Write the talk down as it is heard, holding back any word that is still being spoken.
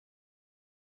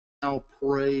now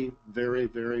pray very,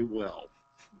 very well.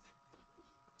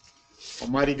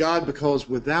 Almighty God, because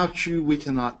without you we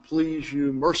cannot please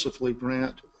you, mercifully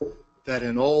grant that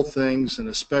in all things, and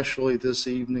especially this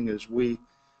evening as we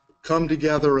come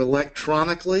together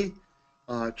electronically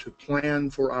to plan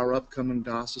for our upcoming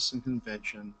diocesan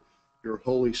convention, your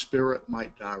Holy Spirit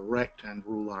might direct and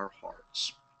rule our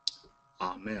hearts.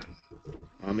 Amen.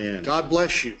 Amen. God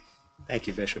bless you. Thank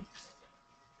you, Bishop.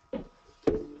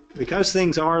 Because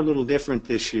things are a little different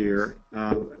this year,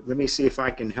 let me see if I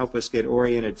can help us get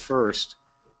oriented first.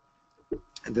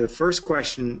 The first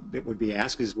question that would be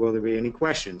asked is, will there be any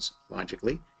questions,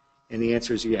 logically? And the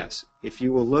answer is yes. If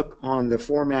you will look on the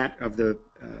format of the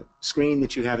screen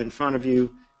that you have in front of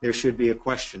you, there should be a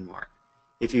question mark.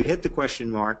 If you hit the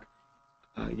question mark,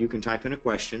 you can type in a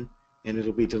question, and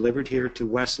it'll be delivered here to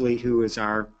Wesley, who is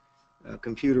our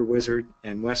computer wizard,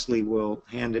 and Wesley will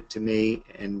hand it to me,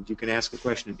 and you can ask a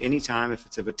question at any time. If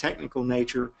it's of a technical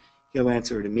nature, he'll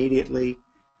answer it immediately.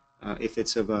 If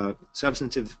it's of a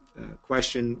substantive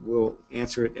question, we'll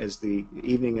answer it as the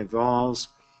evening evolves,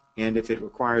 and if it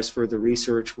requires further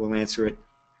research, we'll answer it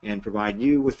and provide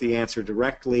you with the answer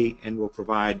directly, and we'll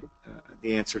provide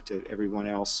the answer to everyone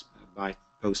else by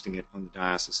posting it on the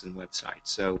diocesan website.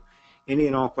 So any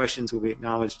and all questions will be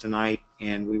acknowledged tonight,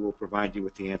 and we will provide you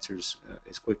with the answers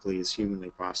as quickly as humanly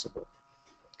possible.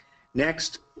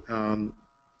 Next,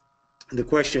 the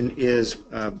question is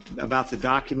about the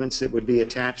documents that would be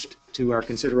attached to our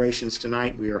considerations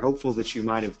tonight. We are hopeful that you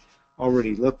might have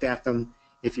already looked at them.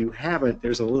 If you haven't,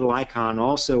 there's a little icon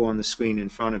also on the screen in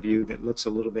front of you that looks a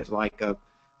little bit like a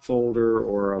folder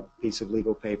or a piece of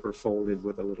legal paper folded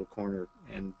with a little corner.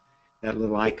 And that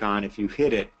little icon, if you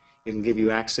hit it, it'll give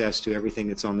you access to everything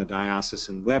that's on the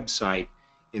diocesan website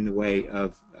in the way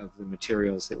of the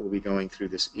materials that we'll be going through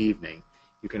this evening.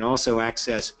 You can also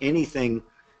access anything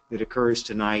that occurs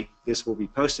tonight. This will be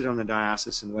posted on the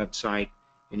diocesan website,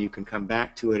 and you can come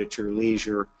back to it at your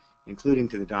leisure, including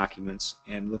to the documents,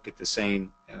 and look at the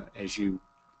same as you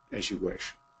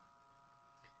wish.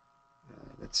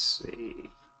 Let's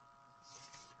see.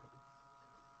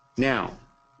 Now,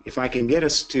 if I can get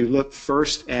us to look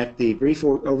first at the brief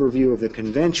overview of the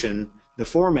convention, the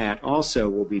format also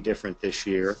will be different this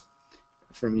year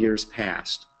from years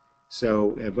past.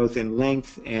 So both in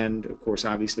length and, of course,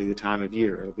 obviously the time of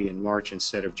year. It'll be in March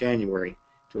instead of January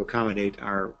to accommodate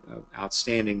our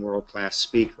outstanding world-class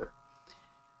speaker.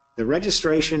 The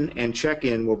registration and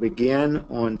check-in will begin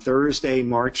on Thursday,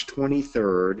 March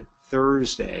 23rd,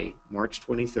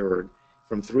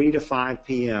 from 3 to 5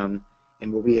 p.m.,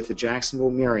 and will be at the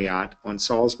Jacksonville Marriott on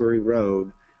Salisbury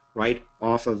Road, right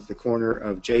off of the corner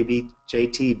of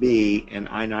JTB and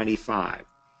I-95.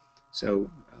 So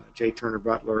J. Turner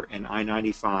Butler and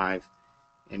I-95,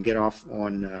 and get off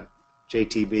on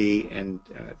JTB and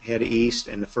head east,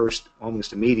 and the first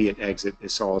almost immediate exit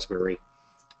is Salisbury,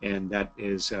 and that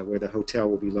is where the hotel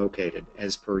will be located,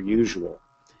 as per usual.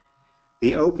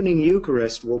 The opening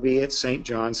Eucharist will be at St.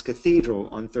 John's Cathedral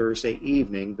on Thursday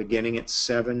evening, beginning at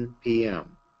 7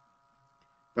 p.m.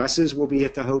 Buses will be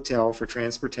at the hotel for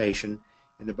transportation,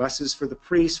 and the buses for the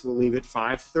priests will leave at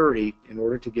 5:30 in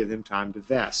order to give them time to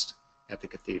vest at the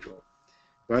cathedral.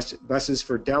 Buses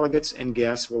for delegates and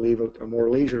guests will leave at a more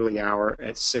leisurely hour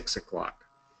at 6 o'clock.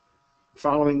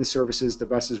 Following the services, the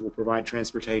buses will provide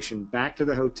transportation back to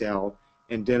the hotel,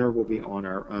 and dinner will be on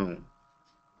our own.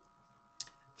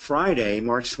 Friday,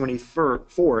 March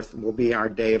 24th, will be our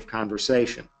day of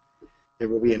conversation. There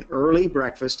will be an early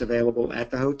breakfast available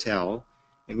at the hotel,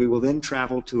 and we will then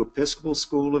travel to Episcopal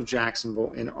School of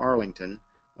Jacksonville in Arlington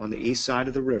on the east side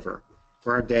of the river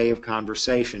for our day of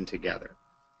conversation together.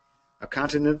 A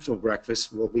continental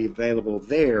breakfast will be available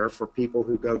there for people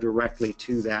who go directly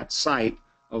to that site,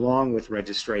 along with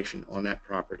registration on that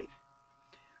property.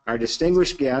 Our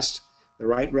distinguished guest, the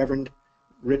Right Reverend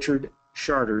Richard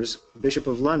Charters, Bishop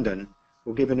of London,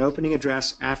 will give an opening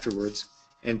address afterwards,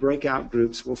 and breakout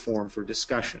groups will form for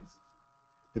discussion.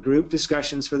 The group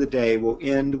discussions for the day will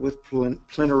end with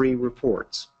plenary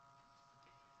reports.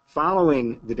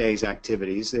 Following the day's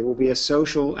activities, there will be a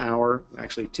social hour,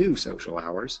 actually 2 social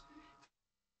hours,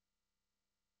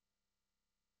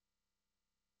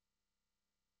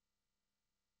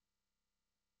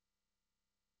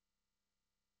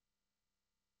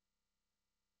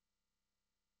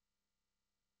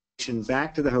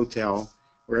 back to the hotel,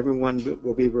 where everyone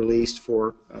will be released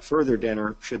for a further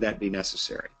dinner should that be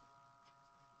necessary.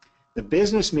 The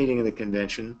business meeting of the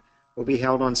convention will be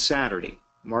held on Saturday,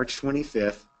 March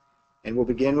 25th, and will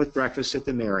begin with breakfast at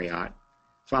the Marriott,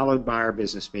 followed by our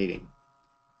business meeting.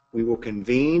 We will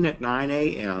convene at 9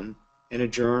 a.m. and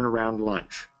adjourn around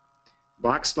lunch.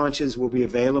 Boxed lunches will be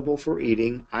available for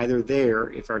eating either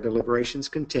there if our deliberations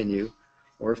continue,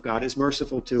 or if God is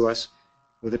merciful to us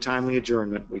with a timely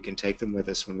adjournment, we can take them with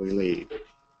us when we leave.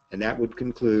 And that would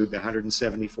conclude the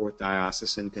 174th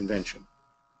Diocesan Convention.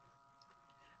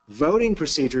 Voting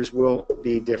procedures will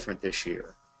be different this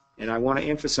year. And I want to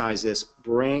emphasize this: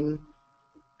 bring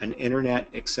an internet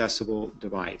accessible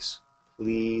device.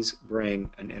 Please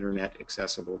bring an internet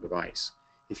accessible device.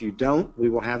 If you don't, we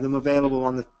will have them available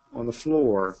on the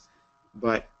floor,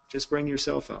 but just bring your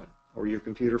cell phone or your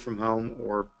computer from home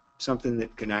or something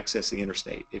that can access the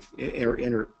internet.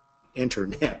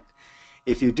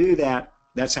 If you do that,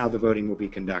 that's how the voting will be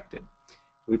conducted.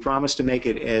 We promise to make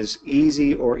it as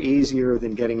easy or easier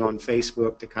than getting on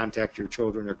Facebook to contact your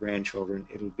children or grandchildren.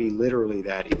 It'll be literally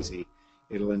that easy.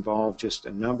 It'll involve just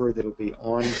a number that'll be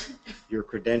on your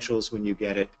credentials when you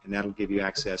get it, and that'll give you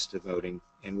access to voting,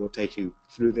 and we'll take you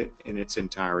through it in its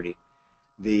entirety.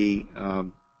 The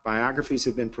biographies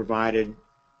have been provided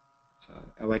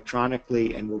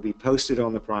electronically and will be posted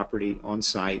on the property on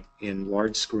site in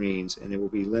large screens, and there will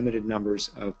be limited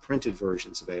numbers of printed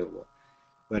versions available.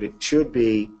 But it should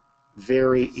be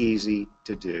very easy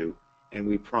to do, and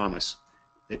we promise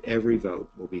that every vote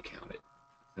will be counted,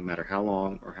 no matter how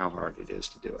long or how hard it is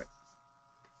to do it.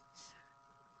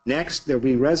 Next, there will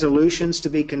be resolutions to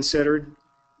be considered,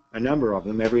 a number of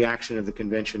them. Every action of the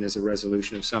convention is a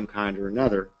resolution of some kind or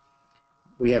another.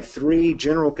 We have 3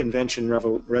 General Convention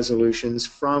resolutions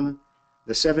from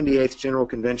the 78th General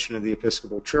Convention of the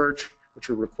Episcopal Church, which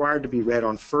are required to be read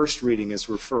on first reading as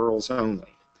referrals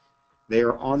only. They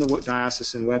are on the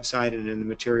diocesan website and in the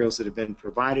materials that have been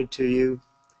provided to you.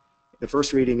 The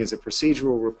first reading is a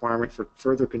procedural requirement for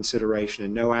further consideration,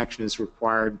 and no action is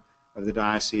required of the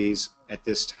diocese at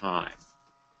this time.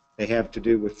 They have to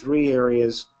do with 3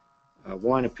 areas.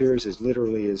 One appears as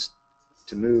literally as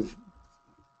to move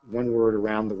one word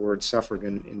around the word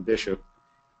suffragan in bishop.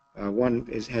 One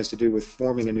has to do with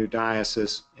forming a new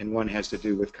diocese, and one has to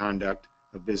do with conduct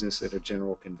of business at a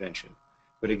general convention.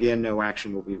 But again, no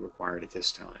action will be required at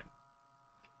this time.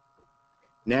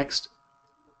 Next,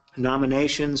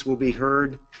 nominations will be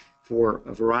heard for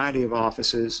a variety of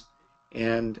offices,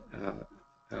 and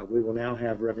we will now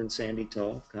have Reverend Sandy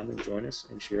Tull come and join us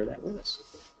and share that with us.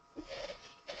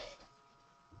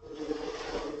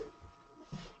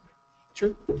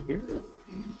 Sure, here.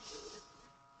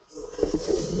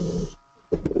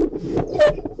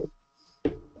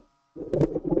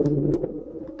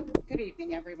 Good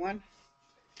evening, everyone.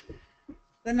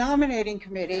 The nominating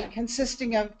committee,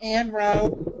 consisting of Ann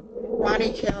Rowe,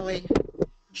 Ronnie Kelly,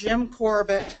 Jim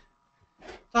Corbett,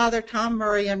 Father Tom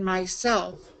Murray, and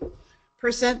myself,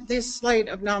 present this slate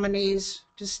of nominees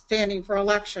to standing for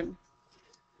election.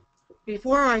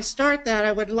 Before I start that,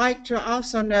 I would like to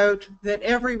also note that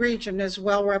every region is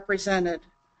well represented.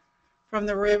 From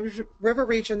the river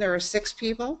region, there are 6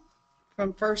 people.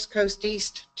 From First Coast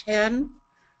East, 10.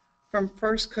 From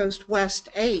First Coast West,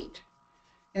 8.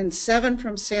 And 7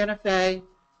 from Santa Fe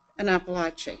and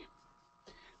Appalachia.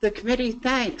 The committee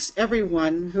thanks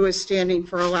everyone who is standing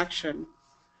for election.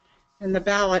 And the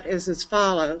ballot is as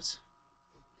follows.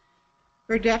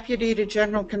 For Deputy to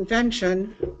General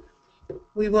Convention,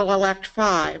 we will elect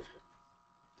 5.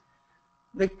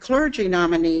 The clergy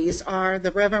nominees are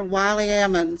the Reverend Wiley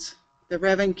Ammons, the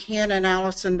Reverend Canon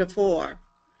Allison DeFore,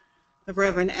 the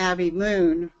Reverend Abby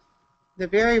Moon, the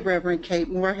Very Reverend Kate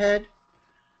Moorhead,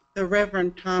 the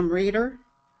Reverend Tom Reeder,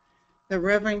 the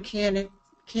Reverend Canon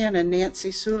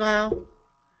Nancy Sulau,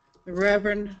 the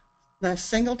Reverend Les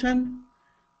Singleton,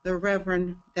 the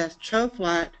Reverend Beth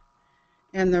Choflat,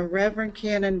 and the Reverend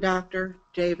Canon Dr.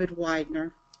 David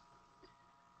Widener.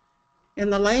 In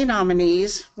the lay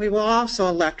nominees, we will also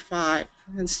elect 5,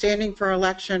 and standing for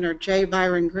election are J.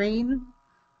 Byron Green,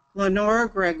 Lenora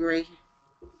Gregory,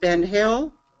 Ben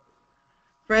Hill,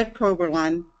 Fred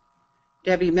Koberlund,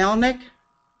 Debbie Melnick,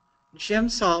 Jim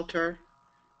Salter,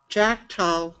 Jack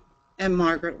Tull, and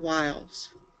Margaret Wiles.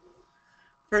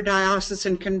 For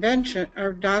Diocesan Convention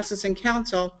or Diocesan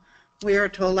Council, we are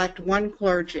to elect 1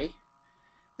 clergy.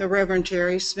 The Reverend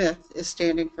Jerry Smith is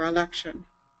standing for election.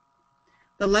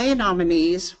 The lay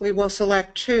nominees, we will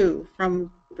select 2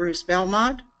 from Bruce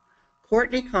Belmont,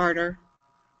 Courtney Carter,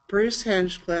 Bruce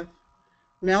Hinchcliffe,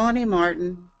 Melanie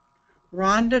Martin,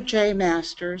 Rhonda J.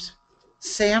 Masters,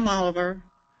 Sam Oliver,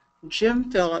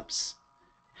 Jim Phillips,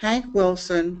 Hank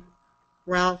Wilson,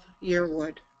 Ralph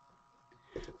Yearwood.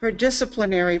 For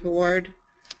Disciplinary Board,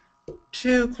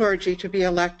 2 clergy to be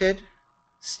elected.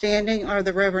 Standing are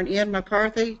the Reverend Ian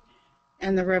McCarthy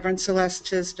and the Reverend Celeste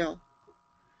Tisdale.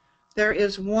 There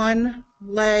is 1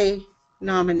 lay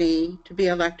nominee to be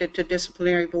elected to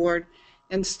Disciplinary Board,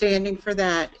 and standing for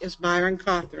that is Byron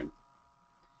Cothran.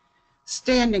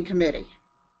 Standing Committee.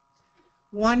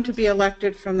 1 to be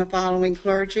elected from the following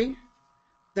clergy: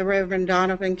 the Reverend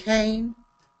Donovan Kane,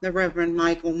 the Reverend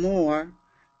Michael Moore,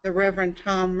 the Reverend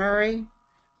Tom Murray,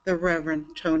 the Reverend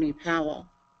Tony Powell.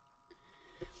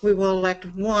 We will elect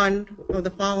 1 of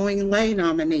the following lay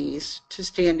nominees to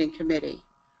Standing Committee: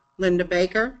 Linda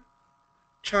Baker,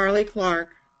 Charlie Clark,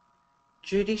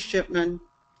 Judy Shipman,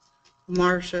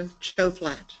 Marcia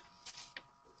Choflat.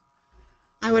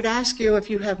 I would ask you, if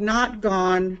you have not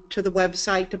gone to the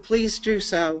website, to please do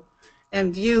so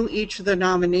and view each of the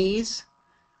nominees,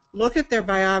 look at their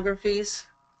biographies,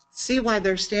 see why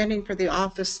they're standing for the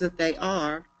office that they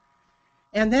are,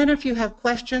 and then if you have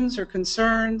questions or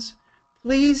concerns,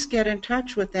 please get in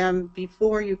touch with them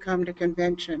before you come to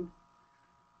convention.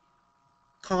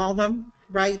 Call them,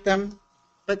 write them,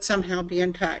 but somehow be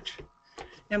in touch.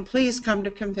 And please come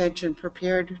to convention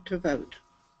prepared to vote.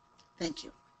 Thank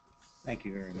you. Thank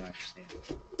you very much, Stan.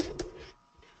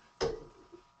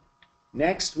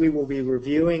 Next, we will be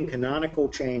reviewing canonical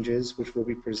changes, which will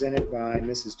be presented by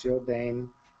Mrs. Jill Dane,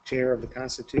 Chair of the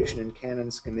Constitution and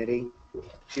Canons Committee.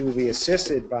 She will be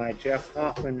assisted by Jeff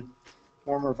Hoffman,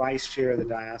 former Vice Chair of the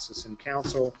Diocesan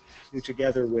Council, who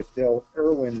together with Bill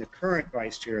Irwin, the current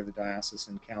Vice Chair of the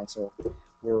Diocesan Council,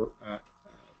 were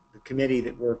the committee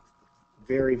that worked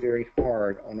very, very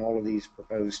hard on all of these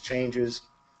proposed changes.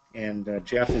 And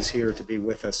Jeff is here to be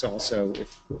with us also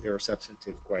if there are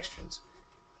substantive questions.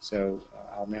 So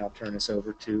I'll now turn this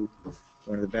over to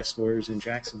one of the best lawyers in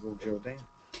Jacksonville, Jill Dane.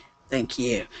 Thank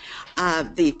you.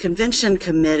 The Convention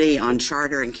Committee on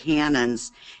Charter and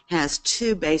Canons has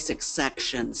 2 basic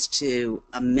sections to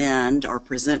amend or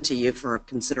present to you for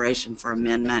consideration for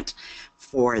amendment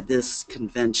for this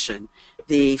convention.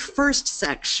 The first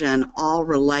section all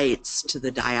relates to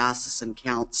the Diocesan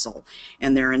Council,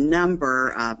 and there are a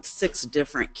number of 6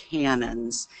 different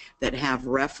canons that have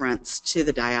reference to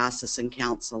the Diocesan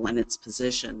Council and its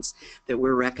positions that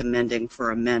we're recommending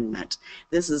for amendment.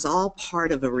 This is all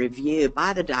part of a review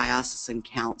by the Diocesan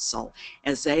Council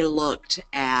as they looked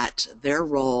at their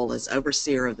role as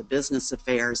overseer of the business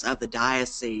affairs of the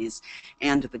diocese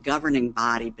and the governing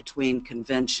body between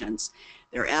conventions.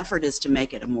 Their effort is to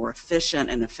make it a more efficient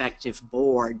and effective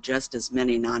board, just as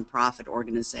many nonprofit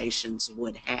organizations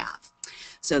would have.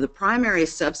 So the primary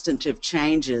substantive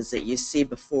changes that you see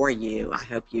before you, I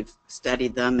hope you've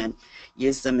studied them and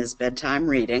used them as bedtime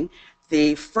reading.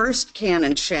 The first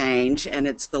canon change, and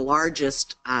it's the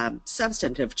largest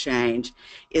substantive change,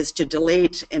 is to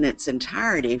delete in its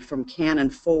entirety from Canon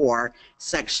 4,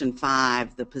 Section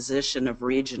 5, the position of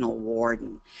regional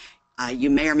warden.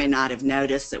 You may or may not have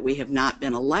noticed that we have not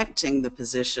been electing the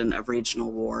position of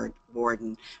regional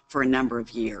warden for a number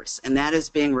of years, and that is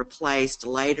being replaced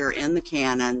later in the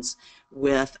canons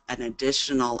with an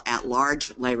additional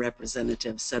at-large lay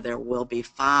representative. So there will be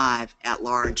 5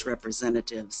 at-large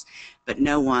representatives, but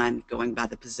no one going by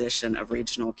the position of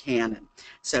regional canon.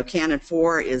 So Canon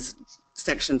 4 is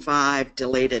Section 5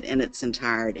 deleted in its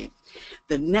entirety.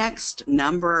 The next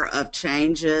number of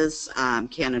changes,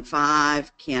 Canon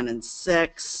 5, Canon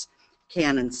 6,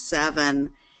 Canon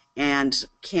 7, and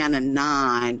Canon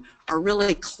 9, are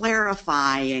really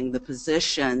clarifying the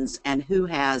positions and who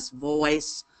has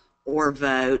voice or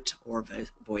vote, or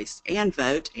voice and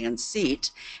vote and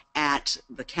seat at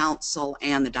the council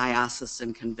and the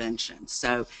diocesan convention.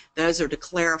 So those are to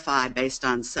clarify based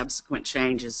on subsequent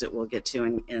changes that we'll get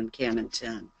to in Canon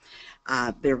 10.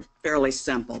 They're fairly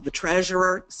simple. The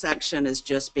treasurer section is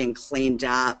just being cleaned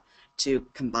up to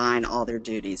combine all their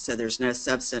duties, so there's no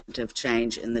substantive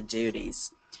change in the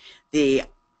duties. The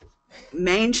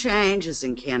main change is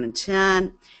in Canon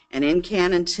 10, and in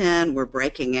Canon 10 we're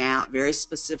breaking out very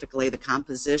specifically the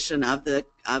composition of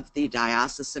the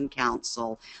diocesan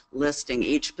council, listing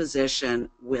each position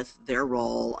with their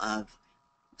role of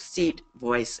seat,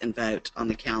 voice, and vote on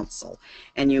the council.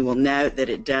 And you will note that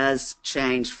it does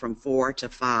change from 4 to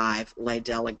 5 lay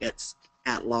delegates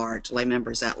at large, lay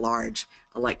members at large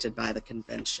elected by the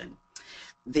convention.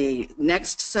 The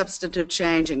next substantive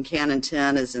change in Canon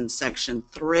 10 is in Section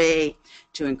 3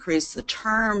 to increase the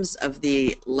terms of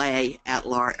the lay at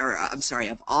large, or I'm sorry,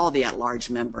 of all the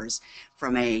at-large members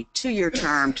from a 2-year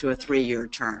term to a 3-year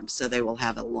term. So they will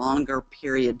have a longer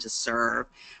period to serve.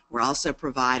 We're also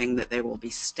providing that they will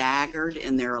be staggered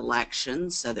in their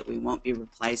elections so that we won't be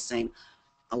replacing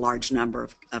a large number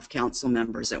of council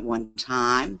members at one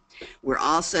time. We're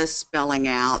also spelling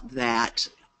out that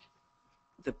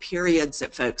the periods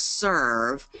that folks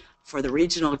serve For the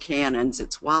regional canons,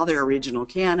 it's while they're a regional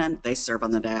canon, they serve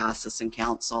on the diocesan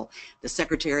council. The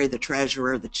secretary, the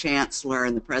treasurer, the chancellor,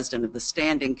 and the president of the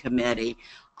standing committee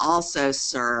also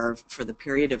serve for the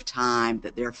period of time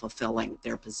that they're fulfilling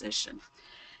their position.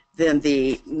 Then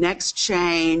the next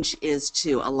change is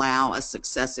to allow a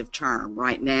successive term.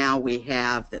 Right now we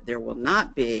have that there will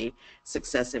not be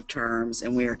successive terms,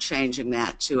 and we are changing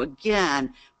that to,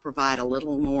 again, provide a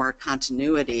little more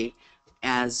continuity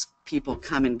as people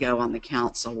come and go on the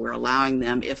council. We're allowing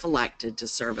them, if elected, to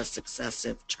serve a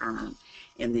successive term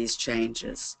in these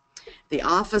changes. The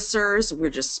officers,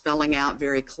 we're just spelling out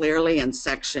very clearly in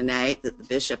Section 8 that the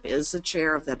bishop is the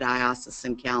chair of the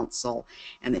diocesan council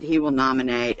and that he will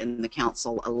nominate and the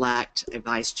council elect a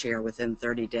vice chair within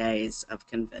 30 days of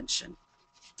convention.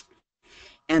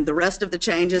 And the rest of the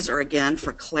changes are, again,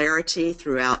 for clarity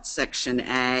throughout Section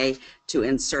A to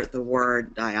insert the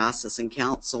word diocesan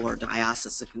council or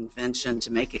diocesan convention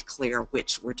to make it clear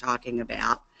which we're talking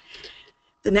about.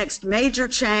 The next major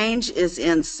change is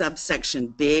in subsection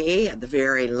B at the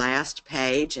very last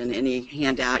page, and any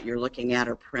handout you're looking at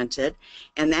are printed,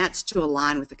 and that's to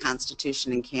align with the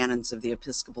Constitution and canons of the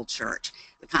Episcopal Church.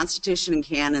 The Constitution and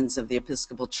canons of the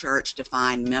Episcopal Church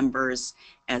define members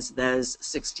as those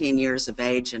 16 years of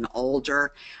age and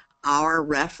older. Our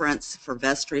reference for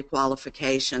vestry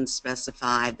qualifications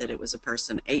specified that it was a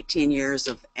person 18 years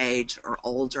of age or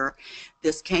older.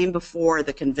 This came before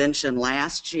the convention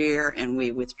last year, and we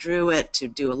withdrew it to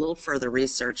do a little further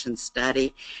research and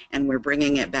study, and we're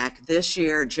bringing it back this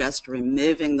year, just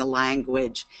removing the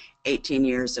language 18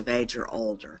 years of age or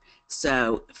older.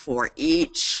 So for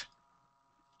each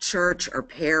church or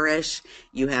parish,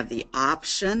 you have the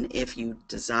option, if you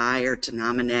desire, to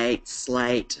nominate,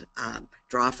 slate,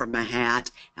 draw from a hat,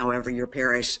 however your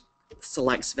parish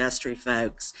selects vestry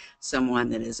folks, someone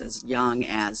that is as young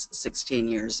as 16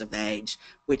 years of age,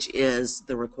 which is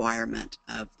the requirement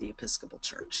of the Episcopal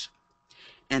Church.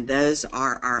 And those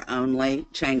are our only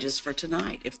changes for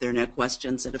tonight, if there are no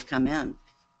questions that have come in.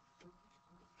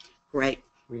 Great.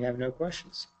 We have no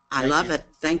questions. I love it.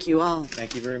 Thank you all.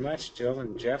 Thank you very much, Jill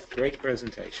and Jeff. Great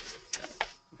presentation.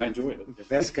 I enjoyed it. The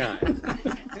best kind.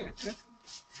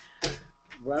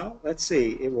 Well, let's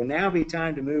see. It will now be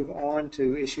time to move on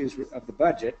to issues of the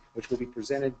budget, which will be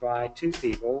presented by two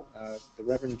people. The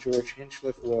Reverend George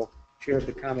Hinchliff will chair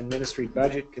the Common Ministry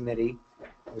Budget Committee,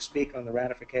 will speak on the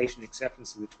ratification and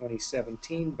acceptance of the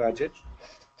 2017 budget.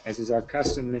 As is our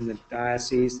custom in the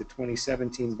diocese, the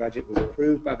 2017 budget was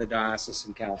approved by the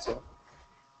Diocesan Council.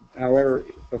 However,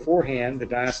 beforehand, the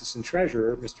Diocesan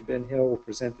Treasurer, Mr. Ben Hill, will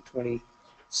present the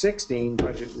 2016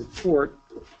 budget report,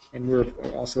 and we're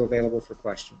also available for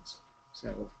questions.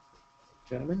 So,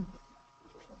 gentlemen.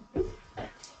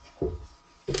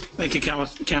 Thank you,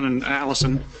 Canon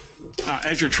Allison.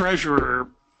 As your treasurer,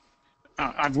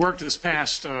 I've worked this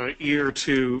past year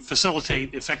to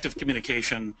facilitate effective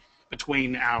communication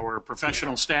between our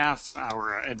professional staff,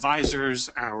 our advisors,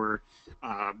 our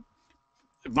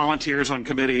volunteers on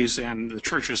committees, and the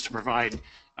churches to provide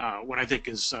what I think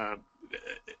is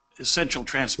essential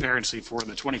transparency for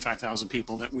the 25,000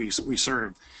 people that we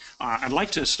serve. I'd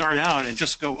like to start out and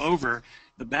just go over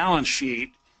the balance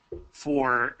sheet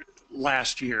for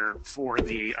last year for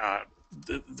the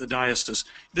diocese.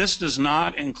 This does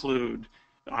not include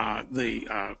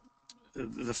the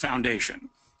foundation.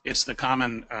 It's the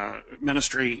common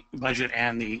ministry budget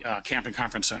and the camp and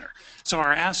conference center. So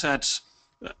our assets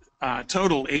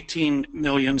total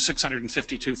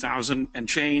 $18,652,000 and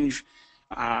change.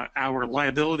 Our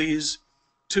liabilities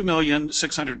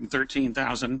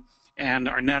 $2,613,000, and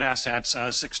our net assets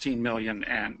 $16 million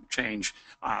and change.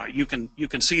 You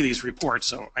can see these reports,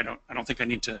 so I don't think I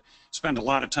need to spend a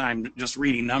lot of time just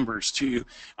reading numbers to you.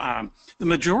 The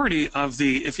majority of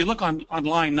if you look on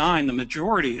line 9, the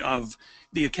majority of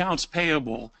the accounts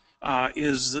payable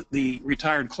is the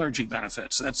retired clergy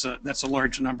benefits. That's a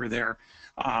large number there.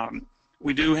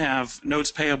 We do have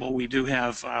notes payable. We do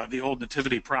have the old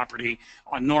Nativity property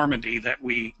on Normandy that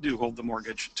we do hold the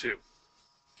mortgage to.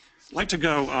 I'd like to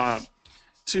go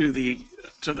to the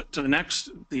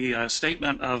next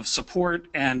statement of support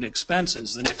and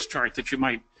expenses. The next chart that you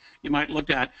might look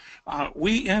at.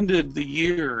 We ended the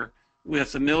year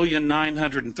with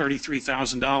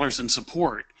 $1,933,000 in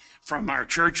support from our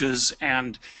churches,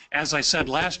 and as I said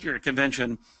last year at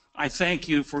convention, I thank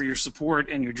you for your support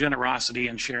and your generosity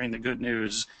in sharing the good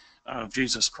news of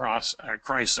Jesus Christ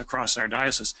across our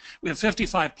diocese. We have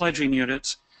 55 pledging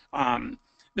units.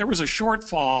 There was a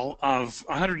shortfall of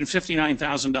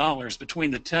 $159,000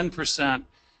 between the 10%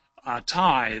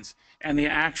 tithe and the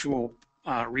actual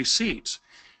receipts.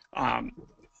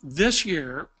 This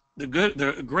year,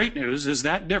 The great news is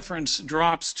that difference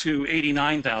drops to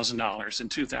 $89,000 in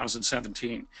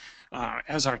 2017.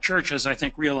 As our church has, I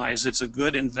think, realized it's a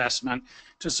good investment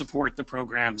to support the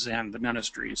programs and the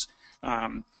ministries.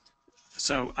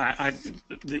 So the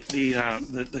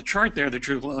chart there that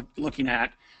you're looking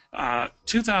at,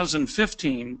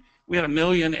 2015, we had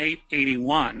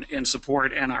 $1,881,000 in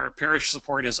support, and our parish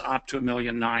support is up to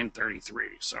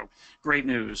 $1,933,000. So great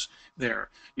news there.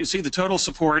 You see the total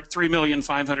support,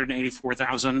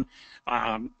 $3,584,000.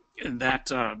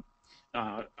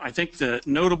 I think the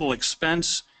notable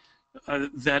expense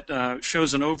that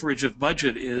shows an overage of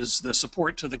budget is the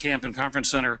support to the Camp and Conference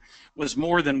Center was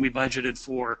more than we budgeted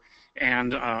for,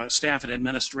 and staff and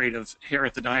administrative here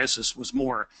at the diocese was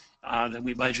more than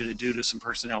we budgeted due to some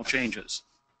personnel changes.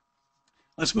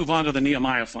 Let's move on to the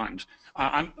Nehemiah Fund.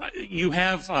 You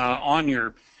have on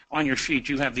your sheet,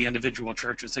 you have the individual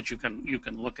churches that you can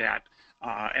look at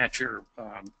your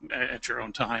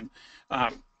own time.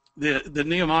 The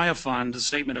Nehemiah Fund, the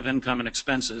statement of income and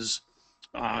expenses,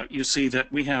 you see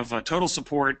that we have total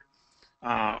support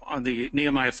on the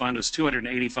Nehemiah Fund is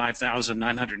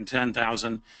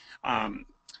 $285,000, $910,000.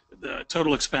 The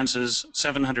total expenses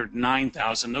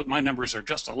 $709,000. My numbers are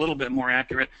just a little bit more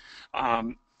accurate.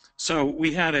 So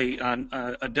we had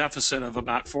a deficit of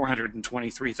about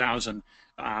 $423,000.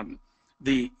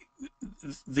 The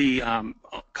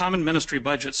common ministry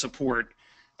budget support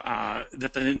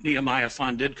that the Nehemiah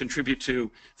Fund did contribute to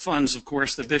funds, of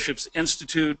course, the Bishops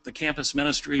Institute, the campus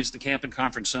ministries, the Camp and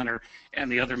Conference Center,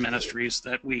 and the other ministries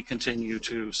that we continue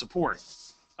to support.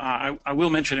 I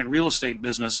will mention in real estate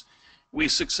business, we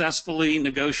successfully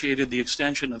negotiated the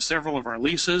extension of several of our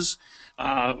leases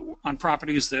on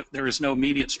properties that there is no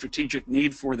immediate strategic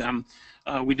need for them.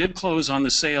 We did close on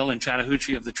the sale in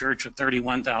Chattahoochee of the church at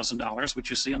 $31,000, which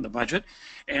you see on the budget.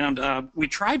 And we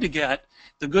tried to get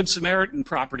the Good Samaritan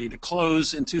property to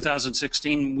close in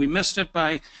 2016. We missed it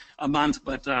by a month,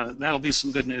 but that'll be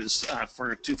some good news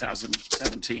for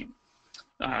 2017.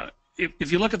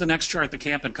 If you look at the next chart, the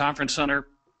Camp and Conference Center,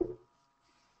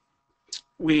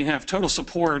 we have total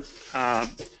support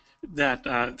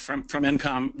that from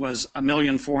income was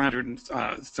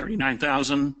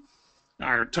 $1,439,000.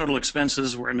 Our total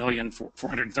expenses were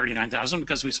 $1,439,000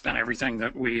 because we spent everything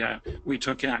that we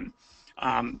took in.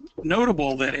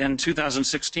 Notable that in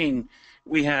 2016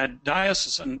 we had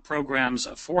diocesan programs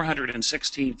of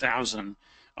 $416,000.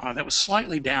 That was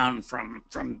slightly down from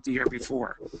the year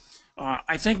before.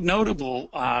 I think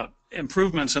notable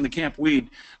improvements in the Camp Weed,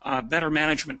 better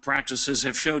management practices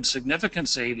have showed significant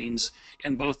savings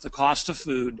in both the cost of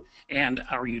food and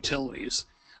our utilities.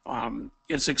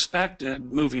 It's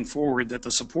expected moving forward that the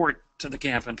support to the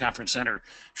Camp and Conference Center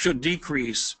should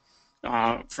decrease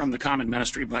from the common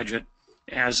ministry budget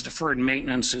as deferred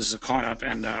maintenance is caught up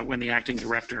and when the acting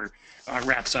director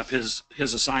wraps up his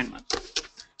assignment.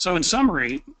 So in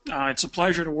summary, it's a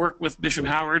pleasure to work with Bishop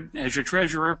Howard as your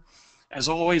treasurer. As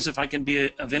always, if I can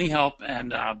be of any help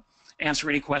and answer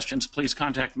any questions, please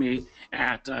contact me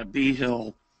at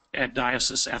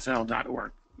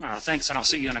bhill@diocesefl.org. Thanks, and I'll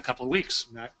see you in a couple of weeks.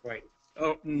 Not quite.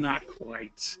 Oh, not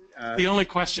quite. The only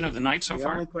question of the night so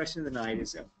far? The only question of the night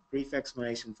is a brief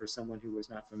explanation for someone who was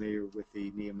not familiar with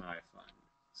the Nehemiah Fund.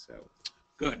 So.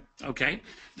 Good. Okay.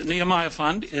 The Nehemiah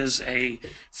Fund is a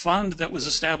fund that was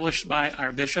established by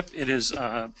our bishop. It is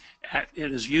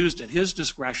used at his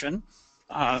discretion.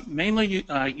 Mainly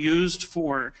used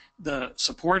for the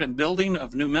support and building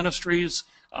of new ministries,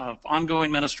 of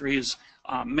ongoing ministries,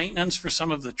 maintenance for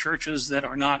some of the churches that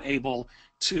are not able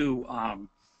to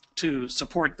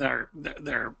support their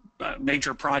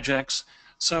major projects.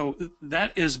 So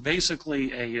that is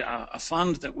basically a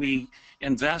fund that we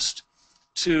invest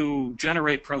to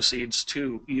generate proceeds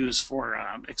to use for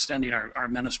extending our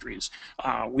ministries.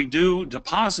 We do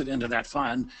deposit into that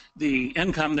fund the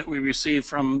income that we receive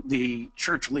from the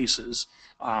church leases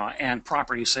and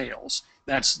property sales.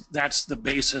 That's the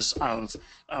basis of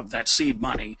that seed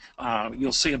money.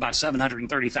 You'll see about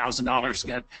 $730,000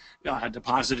 get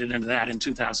deposited into that in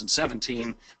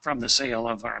 2017 from the sale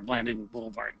of our Blanding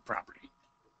Boulevard property.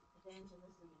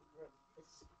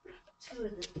 Two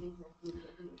of the things that we do.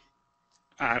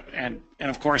 And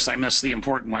of course, I missed the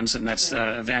important ones, and that's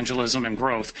evangelism and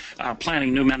growth.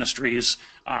 Planning new ministries,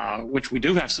 which we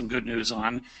do have some good news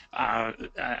on.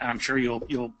 I'm sure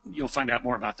you'll find out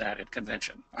more about that at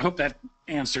convention. I hope that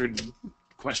answered the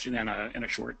question in a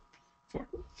short form.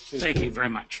 Thank you very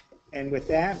much. And with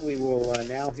that, we will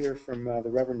now hear from the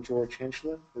Reverend George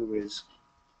Hinchliff, who is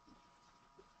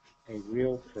a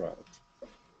real pro.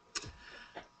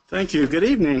 Thank you. Good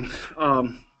evening.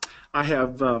 I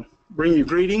have bring you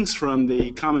greetings from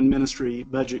the Common Ministry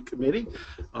Budget Committee.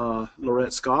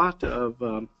 Lorette Scott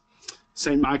of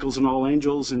St. Michael's and All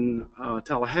Angels in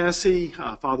Tallahassee,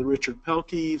 Father Richard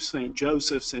Pelkey, St.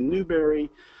 Joseph's in Newberry,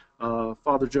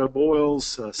 Father Joe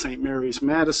Boyles, St. Mary's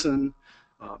Madison,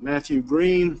 Matthew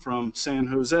Green from San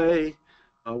Jose,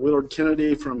 Willard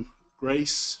Kennedy from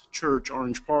Grace Church,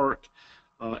 Orange Park,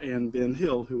 and Ben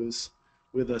Hill, who is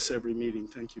with us every meeting.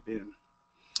 Thank you, Ben.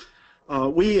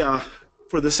 We,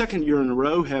 for the second year in a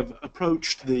row, have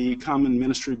approached the Common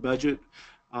Ministry budget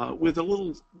with a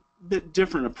little bit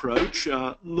different approach,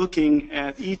 looking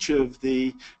at each of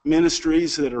the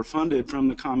ministries that are funded from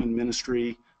the Common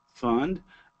Ministry Fund,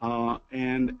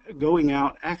 and going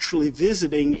out actually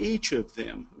visiting each of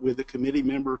them with a committee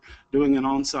member, doing an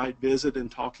on-site visit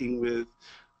and talking with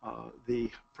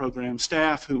the program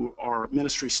staff who are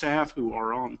ministry staff who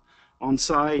are on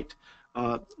site,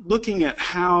 looking at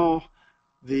how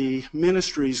the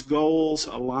ministry's goals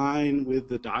align with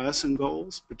the diocesan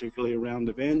goals, particularly around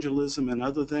evangelism and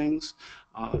other things,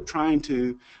 trying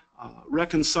to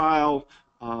reconcile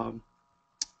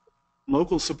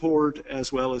local support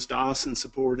as well as diocesan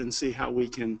support and see how we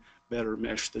can better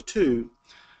mesh the two.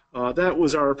 That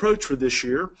was our approach for this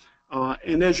year.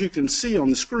 And as you can see on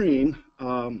the screen,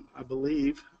 I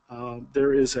believe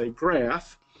there is a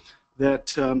graph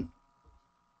that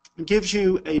gives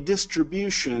you a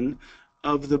distribution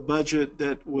of the budget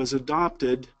that was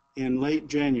adopted in late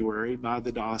January by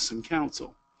the Diocesan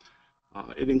Council.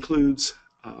 It includes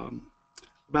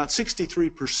about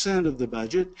 63% of the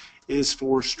budget is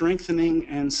for strengthening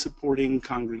and supporting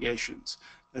congregations.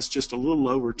 That's just a little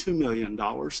over $2 million.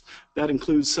 That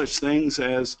includes such things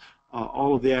as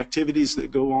all of the activities that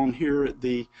go on here at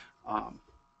the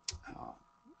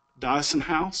Diocesan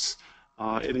House.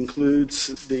 It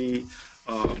includes the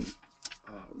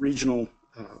regional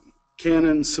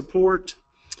canon support.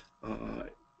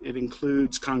 It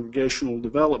includes congregational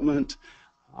development,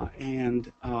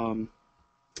 and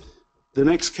the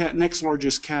next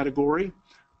largest category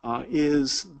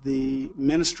is the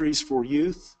ministries for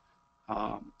youth,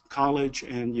 college,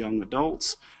 and young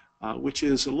adults, which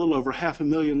is a little over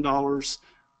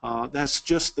 $500,000. That's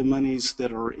just the monies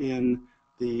that are in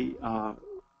the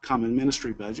common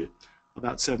ministry budget,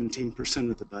 about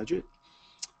 17% of the budget.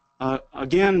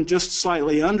 Again, just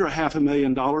slightly under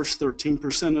 $500,000,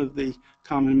 13% of the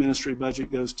common ministry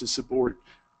budget goes to support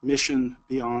mission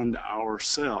beyond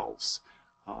ourselves.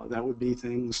 That would be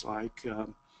things like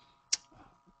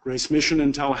Grace Mission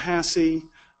in Tallahassee,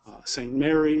 St.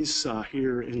 Mary's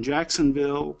here in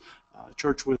Jacksonville,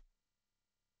 Church with